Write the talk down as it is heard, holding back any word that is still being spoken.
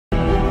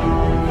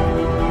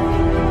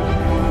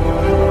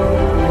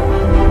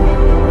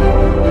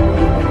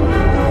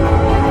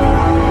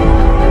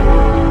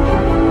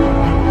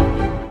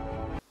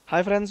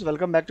Hi friends,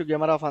 welcome back to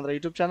gamerofandhra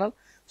YouTube channel.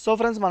 So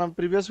friends, మనం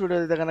previous video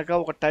అయితే కనుక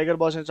ఒక టైగర్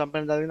బాస్ని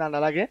చంపడం జరిగింది. అండ్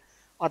అలాగే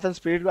అతని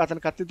స్పీడ్,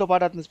 అతని కత్తితో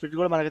పాటు అతని స్పీడ్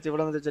కూడా మనకి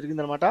ఇవ్వడం అయితే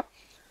జరిగిందనమాట.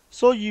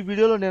 సో ఈ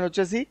వీడియోలో నేను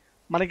వచ్చేసి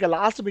మనకి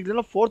లాస్ట్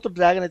మిగిలిన 4th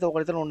డ్రాగన్ అయితే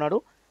ఒకరైతే ఉన్నాడు.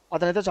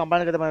 అతనైతే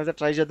చంపడానికి అయితే మనం అయితే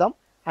ట్రై చేద్దాం.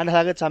 అండ్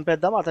అలాగే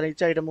చంపేద్దాం. అతను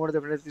ఇచ్చే ఐటమ్ కూడా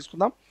డెఫినెట్గా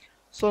తీసుకుందాం.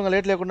 సో ఇంకా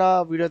లేట్ లేకుండా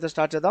వీడియో అయితే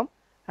స్టార్ట్ చేద్దాం.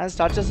 అండ్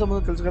స్టార్ట్ చేసే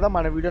ముందు తెలుసు కదా,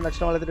 మన వీడియో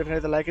నచ్చిన వాళ్ళైతే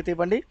డెఫినెట్గా లైక్ అయితే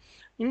ఇవ్వండి.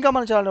 ఇంకా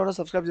మన ఛానల్ కూడా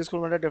సబ్స్క్రైబ్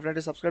చేసుకోవాలంటే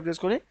డెఫినెట్గా సబ్స్క్రైబ్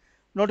చేసుకొని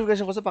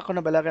నోటిఫికేషన్ కోసం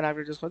పక్కన బెల్ ఐకాన్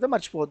యాక్టివేట్ చేసుకుంటే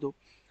మర్చిపోవద్దు.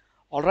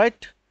 ఆల్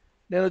రైట్,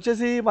 నేను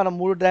వచ్చేసి మనం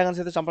 3 డ్రాగన్స్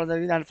అయితే చంపడం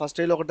జరిగింది. అండ్ ఫస్ట్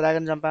స్టేజ్లో ఒక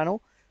డ్రాగన్ చంపాను,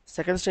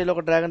 సెకండ్ స్టేజ్లో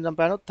ఒక డ్రాగన్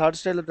చంపాను, థర్డ్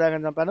స్టేజ్లో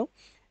డ్రాగన్ చంపాను.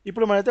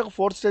 ఇప్పుడు మనమైతే ఒక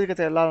 4th స్టేజ్కి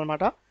అయితే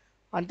వెళ్ళాలన్నమాట.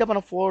 అంటే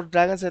మనం 4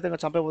 డ్రాగన్స్ అయితే ఇంకా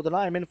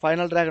చంపబోతున్నాం. ఐ మీన్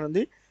ఫైనల్ డ్రాగన్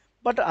ఉంది.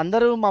 బట్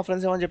అందరూ మా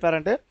ఫ్రెండ్స్ ఏమని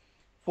చెప్పారంటే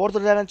 4th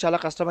డ్రాగన్ చాలా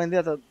కష్టమైంది,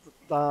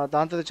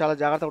 దాంతో చాలా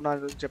జాగ్రత్తగా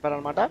ఉండాలని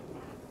చెప్పారనమాట.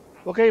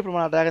 ఓకే, ఇప్పుడు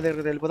మన డ్రాగన్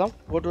దగ్గరికి వెళ్ళిపోదాం.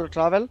 Go to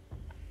travel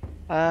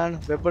and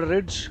వెబ్బడ్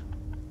ridge.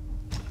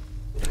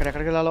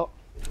 ఎక్కడికి వెళ్ళాలో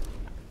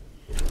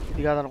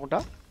ఇది కాదనుకుంటా.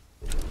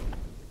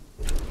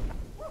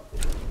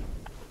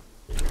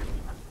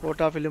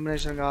 కోట్ ఆఫ్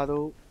ఇల్యూమినేషన్ కాదు,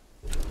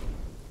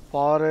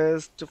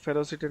 ఫారెస్ట్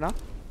ఫెరోసిటీనా?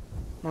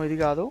 నో, ఇది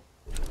కాదు.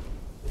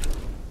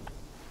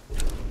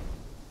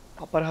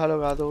 అప్పర్ హాలో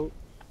కాదు,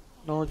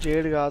 నో.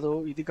 జేడ్ కాదు,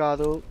 ఇది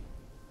కాదు.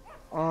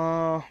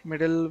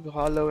 మిడిల్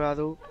హాల్లో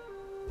కాదు.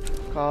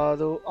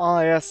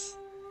 Yes,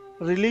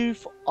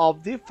 relief of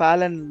the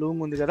fallen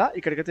Loong ఉంది కదా,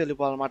 ఇక్కడికైతే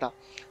వెళ్ళిపోవాలన్నమాట.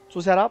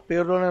 చూసారా,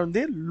 పేరులోనే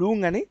ఉంది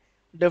లూంగ్ అని.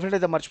 డెఫినెట్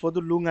అయితే మర్చిపోద్దు,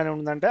 లూంగ్ అని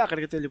ఉందంటే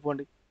అక్కడికైతే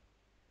వెళ్ళిపోండి.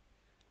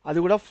 అది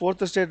కూడా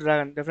 4th స్టేజ్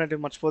డ్రాగన్, డెఫినెట్గా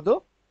మర్చిపోద్దు.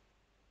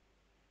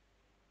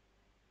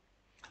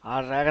 ఆ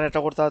డ్రాగన్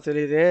ఎట్లా కొడతాదో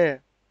తెలియదే.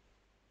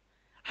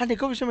 అండ్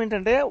ఇంకో విషయం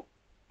ఏంటంటే,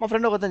 మా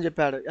ఫ్రెండ్ ఒకతను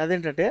చెప్పాడు,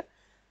 అదేంటంటే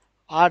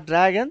ఆ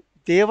డ్రాగన్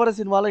దేవర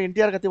సినిమాలో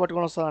ఎన్టీఆర్ కత్తి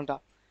పట్టుకొని వస్తుందంట.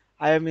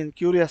 ఐ మీన్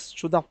క్యూరియస్,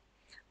 చూద్దాం.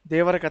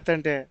 దేవర కత్తి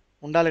అంటే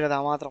ఉండాలి కదా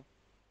ఆ మాత్రం.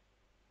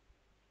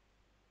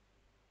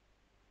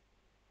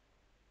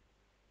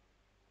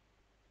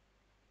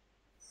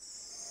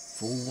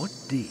 For what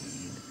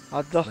deed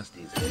must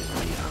his head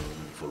be hung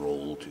for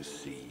all to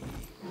see?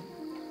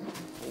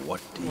 For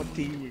what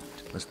deed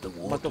must the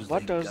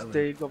waters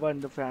they govern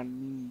the fan?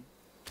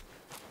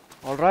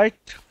 All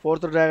right,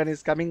 4th dragon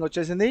is coming.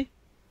 వచ్చేసింది.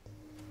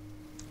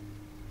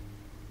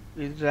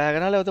 ఇది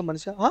డ్రాగనా లేకపోతే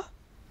మనిషా?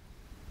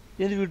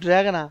 ఏంది వీడు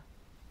డ్రాగనా?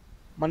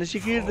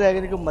 మనిషికి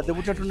డ్రాగన్కి మధ్య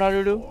పుట్టినట్టున్నాడు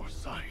వీడు.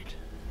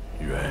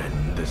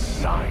 The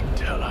sign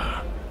teller.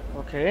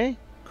 Okay.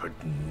 Could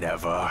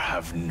never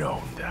have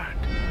known that.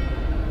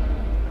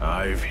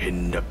 I've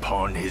hidden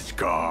upon his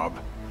garb.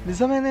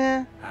 నిజమేనే,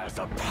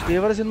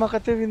 దేవర cinema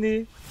కత్తే వింది.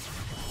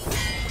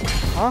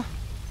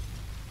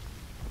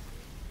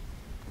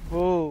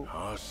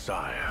 Our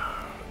sire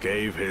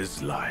gave his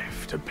life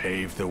to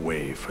pave the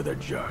way for the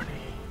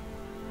journey.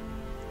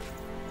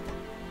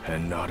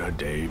 And not a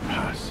day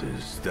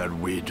passes that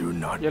we do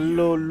not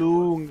Yellow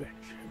Loong.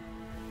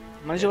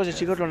 మనిషి వచ్చి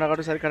చీకట్లో ఉన్నా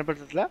కాబట్టి సరి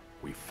కనపడట్లా.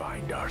 We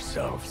find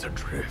ourselves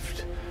adrift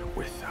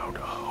without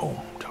a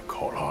home to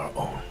call our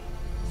own.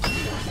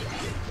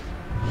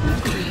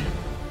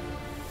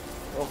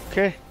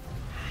 Okay.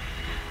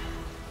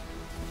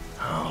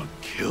 I'll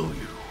kill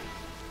you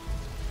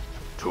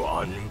to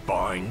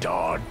unbind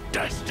our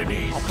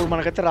destiny. అప్పుడు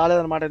మనకైతే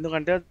రాలేదన్నమాట,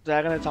 ఎందుకంటే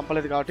dragon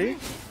చంపలేదు కాబట్టి.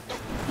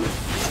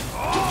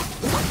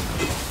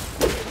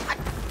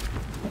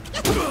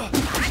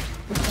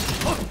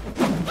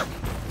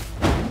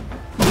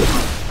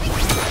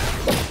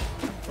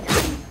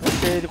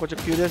 ఇది కొంచెం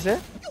క్యూరియసే.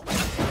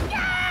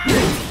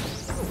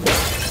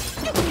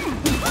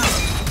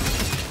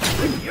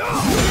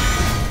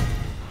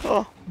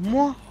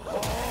 అమ్మో,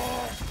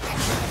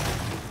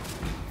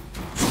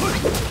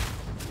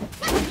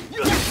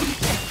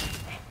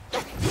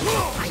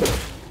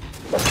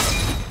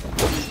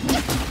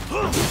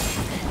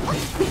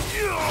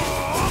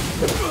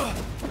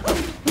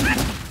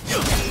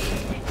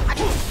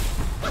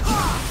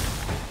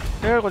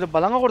 కొంచెం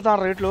బలంగా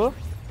కొడతాను రేట్లు.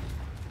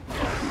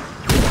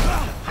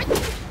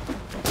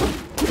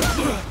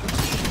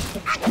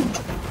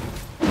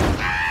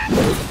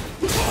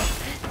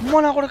 అమ్మో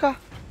నా కొడుక,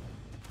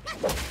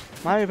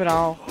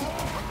 మామైపోయినావు.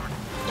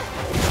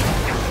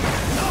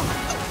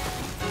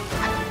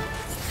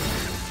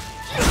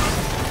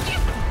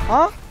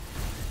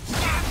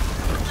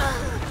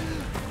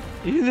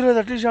 ఇది రోజు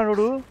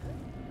అట్లీసాడు.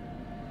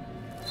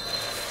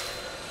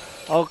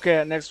 ఓకే,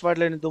 నెక్స్ట్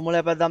ఫైట్లో దుమ్ము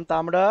లేపేద్దాం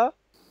తామడా.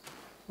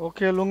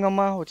 ఓకే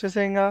లుంగమ్మ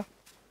వచ్చేసే. ఇంకా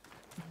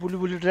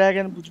బుల్లి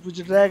డ్రాగన్,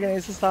 బుజ్జి డ్రాగన్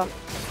వేసేస్తా.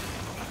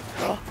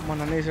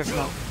 నన్ను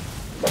వేసేట్టున్నా,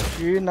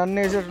 నన్ను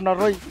వేసేట్టున్నారు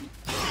రోయ్.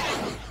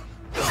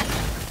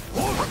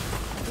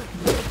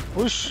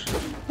 పుష్.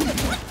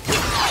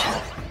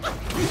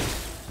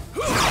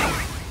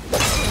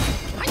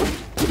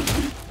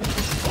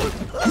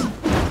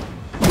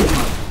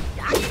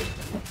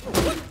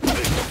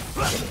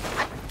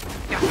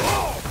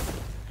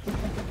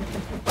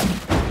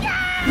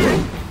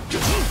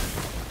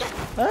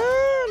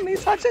 నీ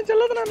సాక్ష్యం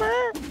చెల్లదు నాన్న.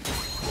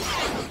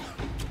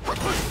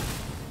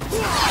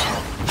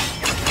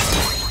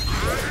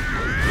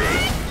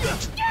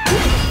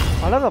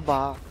 పడదబ్బా.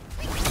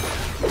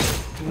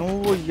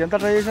 నువ్వు ఎంత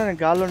ట్రై చేసినా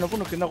నేను గాల్లో ఉన్నప్పుడు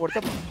నువ్వు కింద కొడితే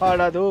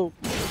పాడదు.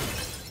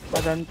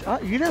 అదంతా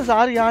ఈడే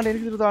సారి ఆంటీ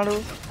ఎనికి తిరుగుతాడు.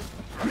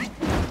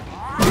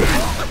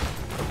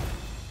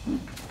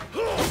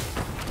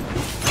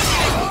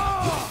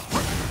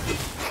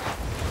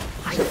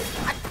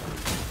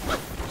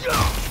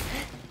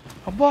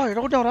 అబ్బా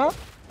ఎడగొట్టావురా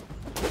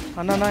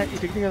అన్న. ఈ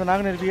టెక్నిక్ ఏదో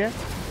నాకు నేర్పియే.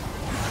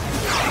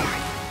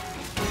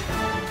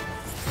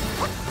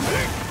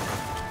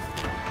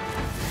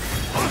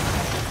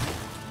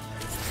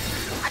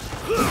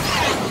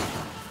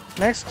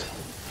 నెక్స్ట్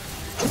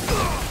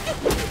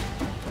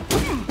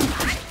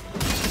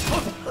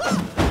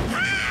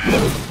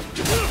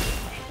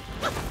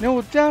నేను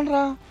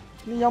ఉత్తానురా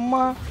నీ అమ్మ.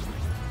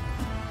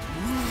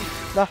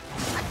 దా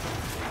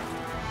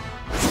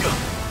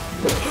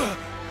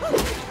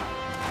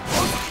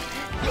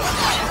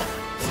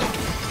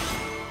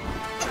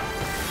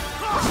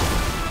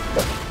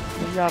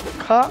నీ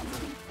అక్క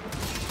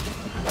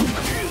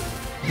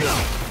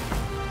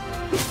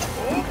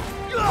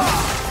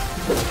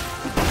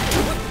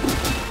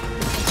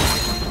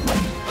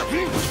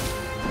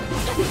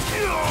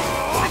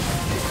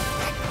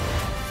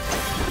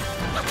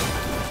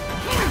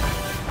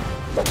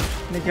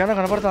నీకేమైనా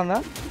కనపడుతుందా?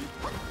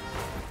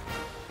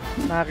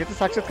 నాకైతే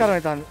సాక్షాత్కారం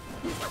అవుతుంది.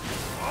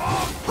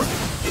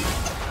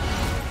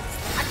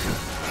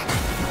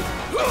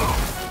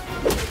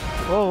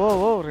 ఓ ఓ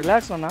ఓ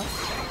రిలాక్స్ అన్నా.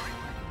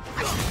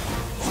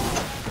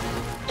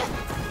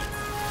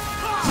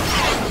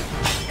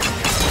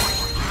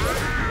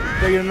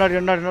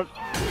 ఉన్నాడు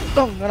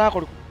దొంగ నా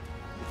కొడుకు.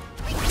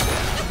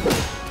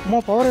 అమ్మో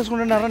పవర్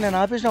వేసుకుంటున్నారా? నేను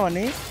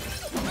ఆపేసినావన్నీ.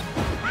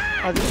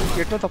 అది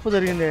ఎట్లా తప్పు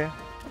జరిగింది.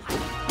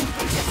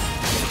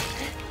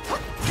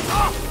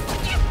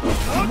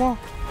 అమ్మో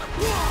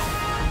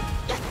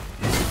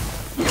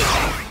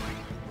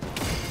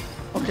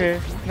ఓకే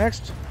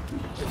నెక్స్ట్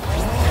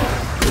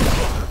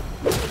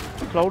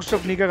క్లౌడ్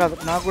స్టెప్ నీకే కాదు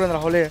నాకు కూడా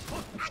రాహులే.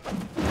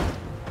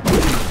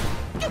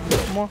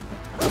 అమ్మో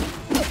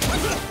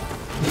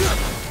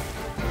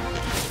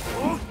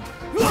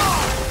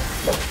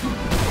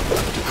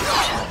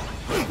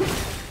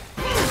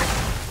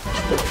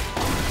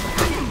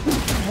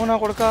అమ్మో నా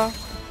కొడుక.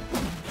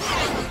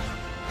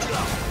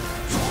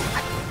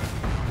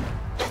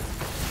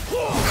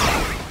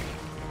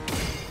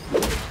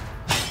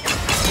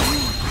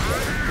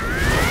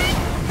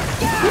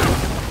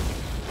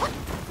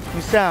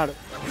 మిస్ అయ్యాడు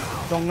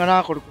దొంగ నా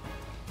కొడుకు.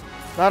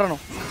 దారను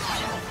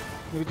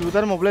మీకు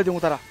దిగుతారు మొబైలే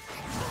దిగుతారా?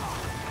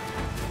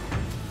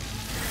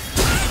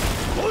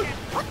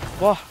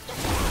 వా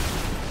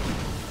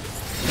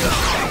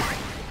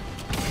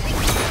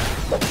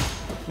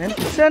నేను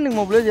పిచ్చాను నీకు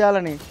మొబైలే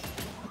చేయాలని.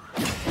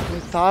 నీ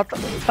తాత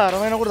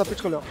తరమైనా కూడా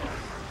తప్పించుకోలేవు.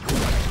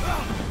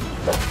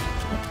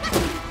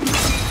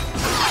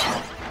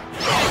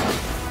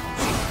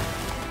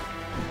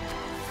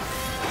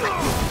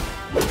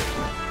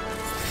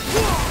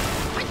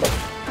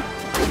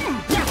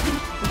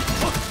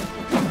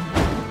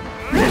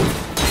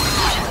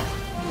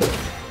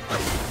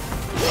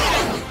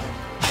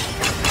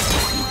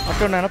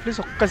 నాయన ప్లీజ్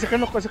ఒక్క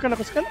సెకండ్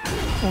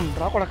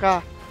ఉండరా కొడక.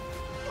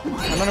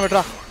 అన్నను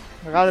పెట్టరా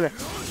కాదులే.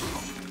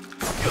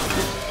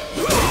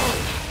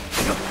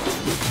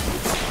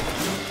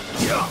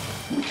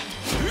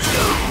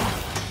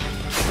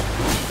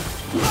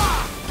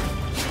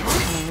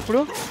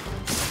 ఇప్పుడు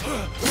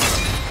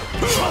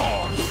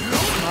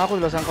నాకు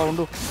వదిలేసా ఇంకా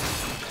ఉండు.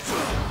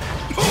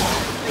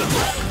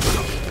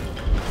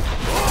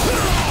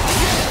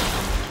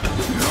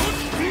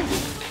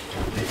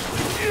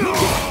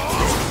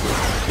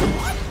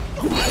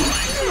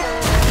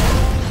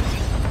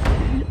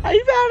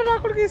 అయిపోయాడు నా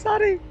కొడుకు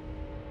ఈసారి.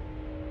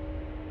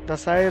 The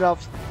సైర్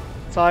of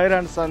సైర్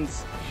and Sons.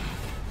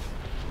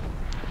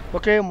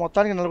 Okay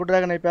మొత్తానికి నలుగురు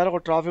డ్రాగన్ అయిపోయారు.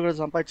 ఒక ట్రాఫీ కూడా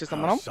సంపాదించేస్తాం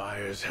మనం.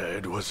 Sire's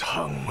head was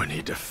hung when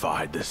he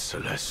defied the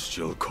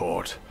celestial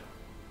court.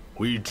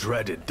 We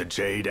dreaded the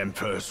Jade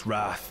Emperor's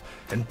wrath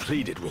and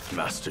pleaded with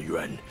Master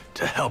Yuan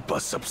to help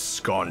us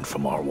abscond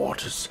from our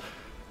waters.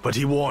 But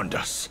he warned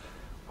us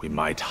we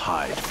might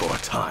hide for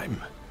a time,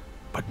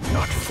 but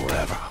not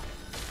forever.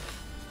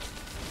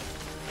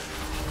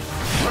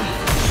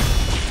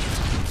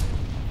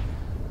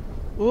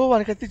 ఓ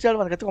మనకి ఎత్తిచ్చాడు.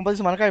 మనకి ఎత్తి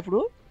compulsory మనకా ఇప్పుడు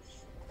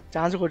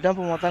chance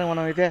కొట్టాము మొత్తానికి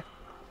మనం అయితే.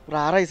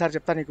 రారా ఈసారి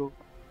చెప్తా నీకు.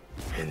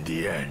 In the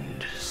end,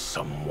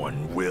 someone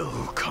will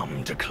come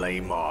to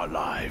claim our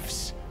lives.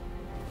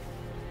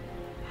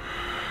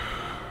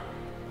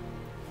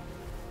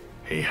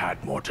 He had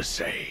more to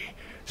say.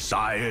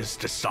 Sires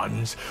to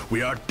sons, we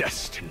are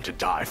destined to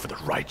die for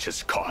the righteous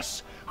cause.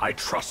 I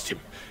trust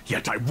him,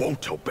 yet I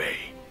won't obey.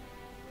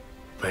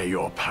 May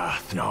your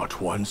path not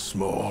once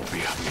more be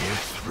a mere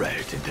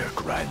thread in their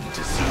grand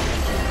design.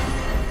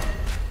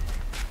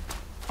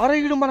 అరే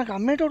వీడు మనకు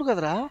అమ్మేటోడు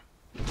కదరా.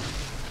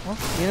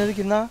 నేనది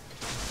కింద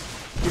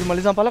వీడు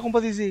మళ్ళీ చంపాలా కుంప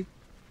తీసి.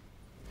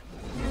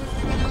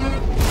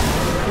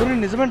 వీడు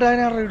నిజమే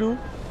డ్రాగన్ ఆడరా వీడు.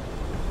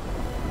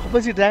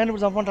 కుంపసి డ్రాగన్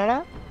ఇప్పుడు చంపంటాడా?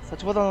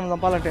 చచ్చిపోతాం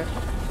చంపాలంటే.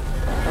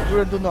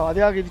 చూడు ఎంత ఉందో.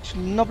 అదే ఇది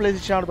చిన్న ప్లేస్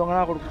ఇచ్చినాడు దొంగ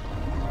నా కొడుకు.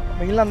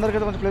 మిగిలిన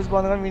అందరికైతే కొంచెం ప్లేస్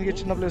బాగుంది కానీ వీనికి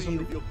చిన్న ప్లేస్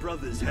ఉంది.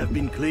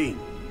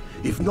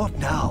 If not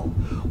now,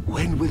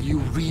 when will you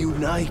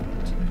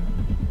reunite?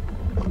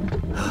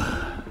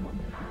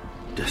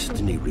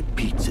 Destiny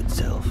repeats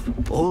itself,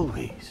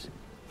 always.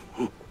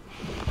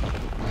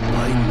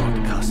 Why not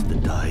cast the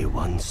die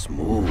once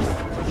more?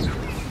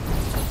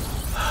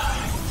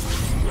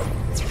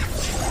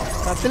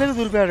 కత్తిలోకి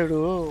దూరిపోయాడు.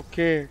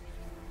 Okay,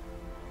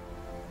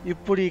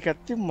 ఇప్పుడు ఈ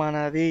కత్తి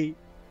మనది.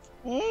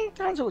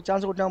 ఛాన్స్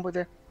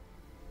కొట్టినాకపోతే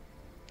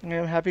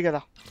మేము హ్యాపీ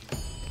కదా.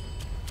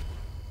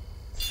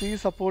 సీ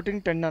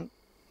సపోర్టింగ్ టెండన్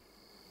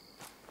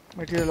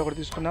మెటీరియల్ ఒకటి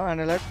తీసుకున్నాం.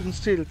 అండ్ ఇలా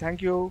steel,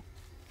 thank you.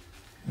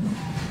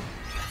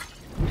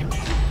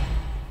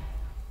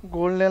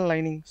 Golden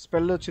lining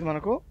spell వచ్చింది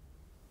మనకు.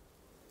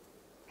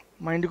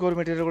 మైండ్ కోర్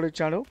మెటీరియల్ కూడా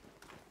ఇచ్చాడు.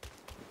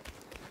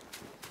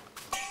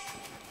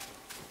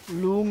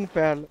 లూంగ్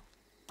ప్యాల్,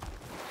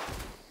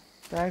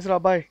 థ్యాంక్స్ రా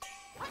బాయ్.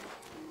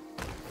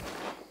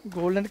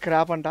 గోల్డెన్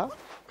క్రాప్ అంట,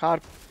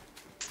 కార్ప్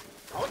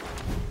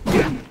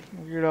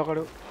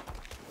వీడొకడు.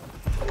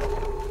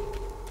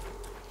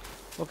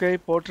 ఓకే,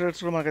 పోర్ట్రేట్స్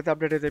కూడా మనకైతే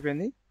అప్డేట్ అయితే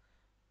అయిపోయింది.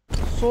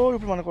 సో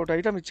ఇప్పుడు మనకు ఒకటి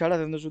ఐటమ్ ఇచ్చాడు,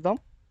 అది ఎందుకు చూద్దాం.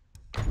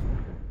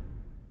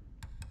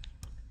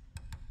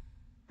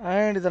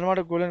 అండ్ ఇదనమాట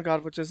గోల్డెన్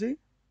కార్ప్ వచ్చేసి.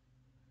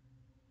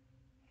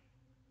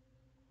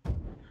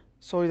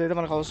 సో ఇదైతే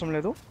మనకు అవసరం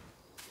లేదు.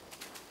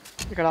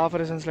 ఇక్కడ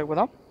ఆపరేషన్స్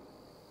లేకపోదాం.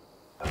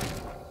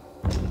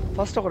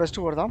 ఫస్ట్ ఒక రెస్ట్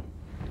కొడదాం.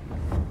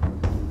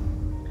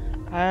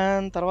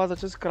 అండ్ తర్వాత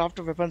వచ్చేసి క్రాఫ్ట్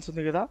వెపన్స్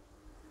ఉంది కదా,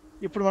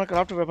 ఇప్పుడు మన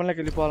క్రాఫ్ట్ వెపన్లోకి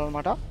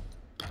వెళ్ళిపోవాలన్నమాట.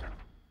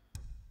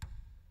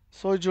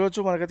 సో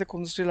చూడొచ్చు మనకైతే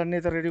కుంస్టీల్ అన్నీ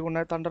అయితే రెడీగా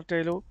ఉన్నాయి. Thunder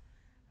టైలు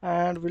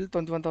and will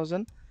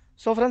 21,000.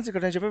 So friends,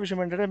 ఇక్కడ నేను చెప్పే విషయం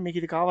ఏంటంటే, మీకు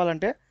ఇది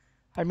కావాలంటే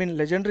I mean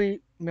legendary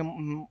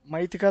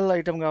mythical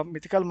ఐటమ్గా,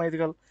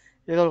 mythical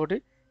ఏదో ఒకటి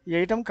ఈ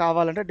ఐటమ్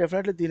కావాలంటే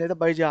డెఫినెట్లీ దీని అయితే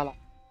బై చేయాలా.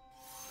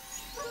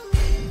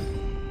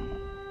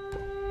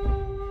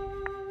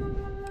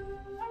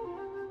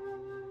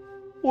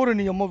 ఊరు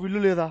నీ అమ్మ, విల్లు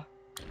లేదా?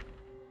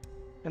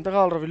 ఎంత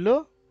కావాలరా విల్లు?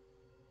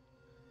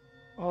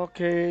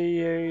 ఓకే,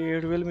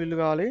 7,000 విల్లు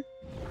కావాలి.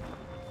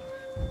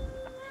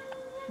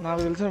 నాకు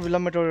తెలిసిన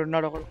విల్లం మెట్టోడు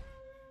ఉన్నాడు ఒకడు.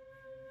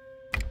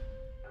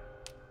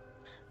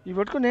 ఇవి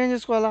పెట్టుకుని నేను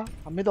చేసుకోవాలా?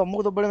 అమ్మీతో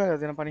అమ్ముకు దొబ్బడమే కదా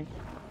దీని పని.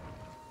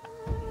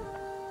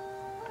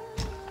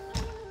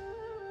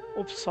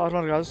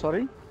 సార్మర్ కాదు,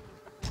 సారీ,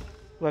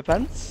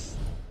 వెపన్స్.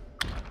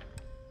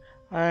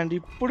 అండ్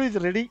ఇప్పుడు ఇది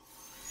రెడీ.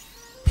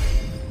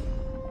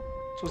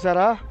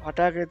 చూసారా,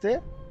 అటాక్ అయితే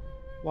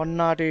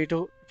 108.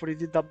 ఇప్పుడు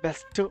ఇది ద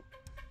బెస్ట్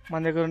మన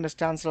దగ్గర ఉండే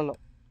స్టాన్స్లలో,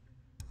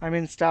 ఐ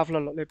మీన్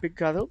స్టాఫ్లలో. ఎపిక్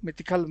కాదు,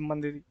 మిథికల్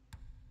మంది ఇది.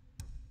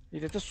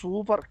 ఇదైతే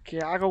సూపర్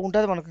క్యాగా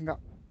ఉంటుంది మనకు. ఇంకా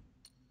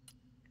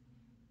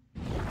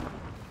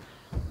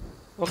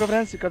ఓకే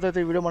ఫ్రెండ్స్, ఇక్కడతో అయితే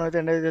ఈ వీడియో మనం అయితే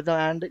ఎండ్ చేద్దాం.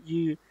 అండ్ ఈ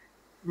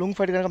లూంగ్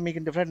ఫైట్ కనుక మీకు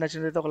డిఫరెంట్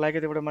నచ్చినట్లయితే ఒక లైక్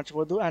అయితే ఇవ్వడం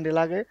మర్చిపోద్దు. అండ్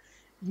ఇలాగే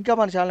ఇంకా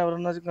మన ఛానల్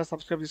ఎవరైనా ఇంకా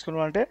సబ్స్క్రైబ్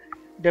చేసుకోవాలంటే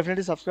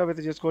డెఫినెట్లీ సబ్స్క్రైబ్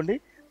అయితే చేసుకోండి.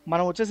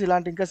 మనం వచ్చేసి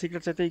ఇలాంటి ఇంకా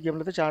సీక్రెట్స్ అయితే ఈ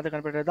గేమ్లో అయితే చాలా అయితే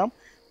కనిపెట్టేద్దాం.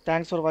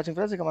 Thanks for watching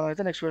friends. ఇక మనం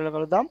అయితే నెక్స్ట్ వీడియోలో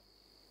కలుద్దాం.